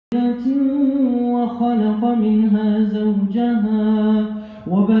وخلق منها زوجها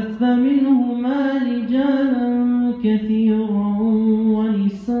وبث منهما رجالا كثيرا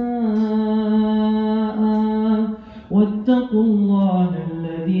ونساء واتقوا الله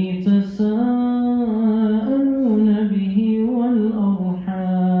الذي تساءلون به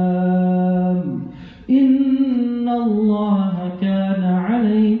والأرحام إن الله كان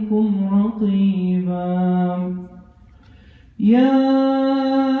عليكم رقيبا يا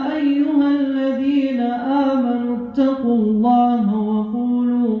أيها الذين آمنوا اتقوا الله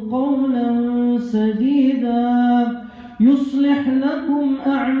وقولوا قولا سديدا يصلح لكم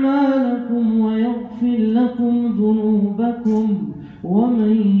أعمالكم ويغفر لكم ذنوبكم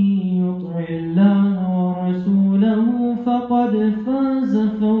ومن يطع الله ورسوله فقد فاز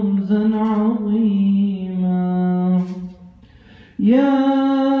فوزا عظيما يا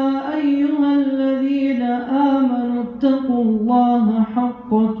أيها الذين آمنوا اتقوا الله حق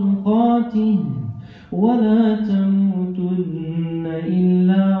تقاته ولا تموتن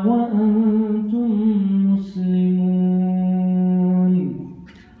إلا وأنتم مسلمون.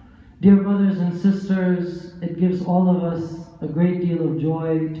 Dear brothers and sisters, it gives all of us a great deal of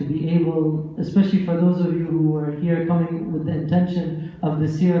joy to be able, especially for those of you who are here coming with the intention of the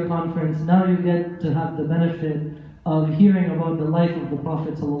Seerah conference, now you get to have the benefit of hearing about the life of the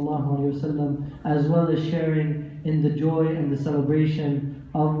Prophet ﷺ, as well as sharing in the joy and the celebration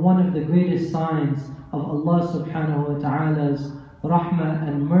of one of the greatest signs of Allah subhanahu wa ta'ala's rahmah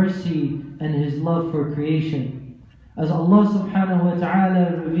and mercy and His love for creation. As Allah subhanahu wa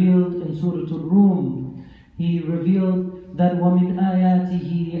ta'ala revealed in Surah Al-Rum, He revealed that وَمِنْ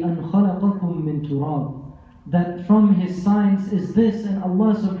آيَاتِهِ أَنْ خَلَقَكُم مِّن تُرَابٍ, that from His signs is this, and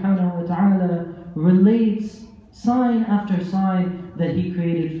Allah subhanahu wa ta'ala relates sign after sign that He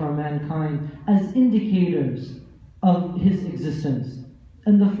created for mankind as indicators of His existence.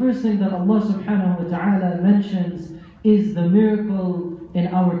 And the first thing that Allah subhanahu wa ta'ala mentions is the miracle in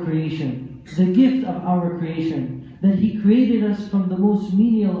our creation, the gift of our creation, that He created us from the most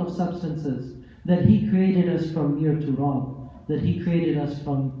menial of substances, that He created us from mere turab, that He created us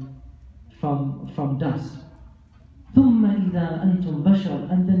from dust. ثُمَّ إِذَا أَنْتُمْ بَشَرٌ,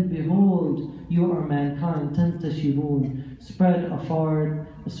 and then behold, you are mankind, تَنْتَشِرُونَ, spread afar,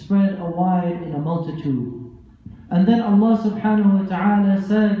 spread wide in a multitude. And then Allah subhanahu wa ta'ala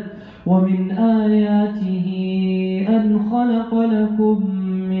said, وَمِنْ آيَاتِهِ أَنْ خَلَقَ لَكُم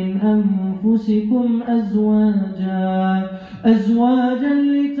مِّنْ أَنفُسِكُمْ أَزْوَاجًا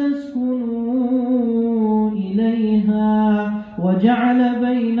لِتَسْكُنُوا إِلَيْهَا وَجَعَلَ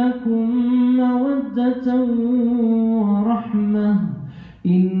بَيْنَكُم مَّوَدَّةً وَرَحْمَةً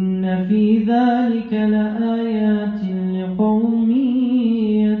إِنَّ فِي ذَلِكَ لَآيَاتٍ لِقَوْمٍ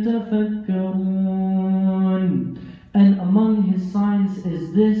يَتَفَكَّرُونَ. And among His signs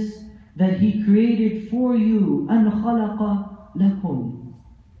is this, that He created for you أَنْ خَلَقَ لَكُمْ,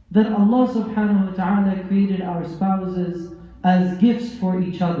 that Allah subhanahu wa ta'ala created our spouses as gifts for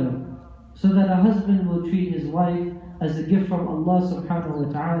each other, so that a husband will treat his wife as a gift from Allah subhanahu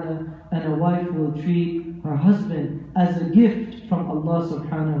wa ta'ala, and a wife will treat her husband as a gift from Allah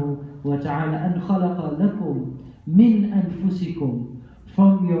subhanahu wa ta'ala. أَنْ خَلَقَ لَكُمْ مِنْ أَنفُسِكُمْ,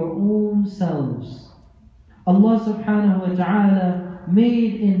 from your own selves. Allah subhanahu wa ta'ala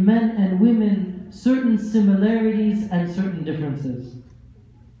made in men and women certain similarities and certain differences.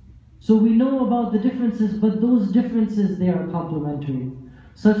 So we know about the differences, but those differences, they are complementary.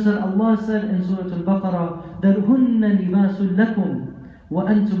 Such that Allah said in Surah Al-Baqarah that هُنَّ لِبَاسٌ لَكُمْ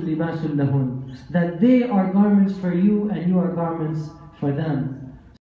وَأَنْتُمْ لِبَاسٌ لَهُنْ, that they are garments for you and you are garments for them.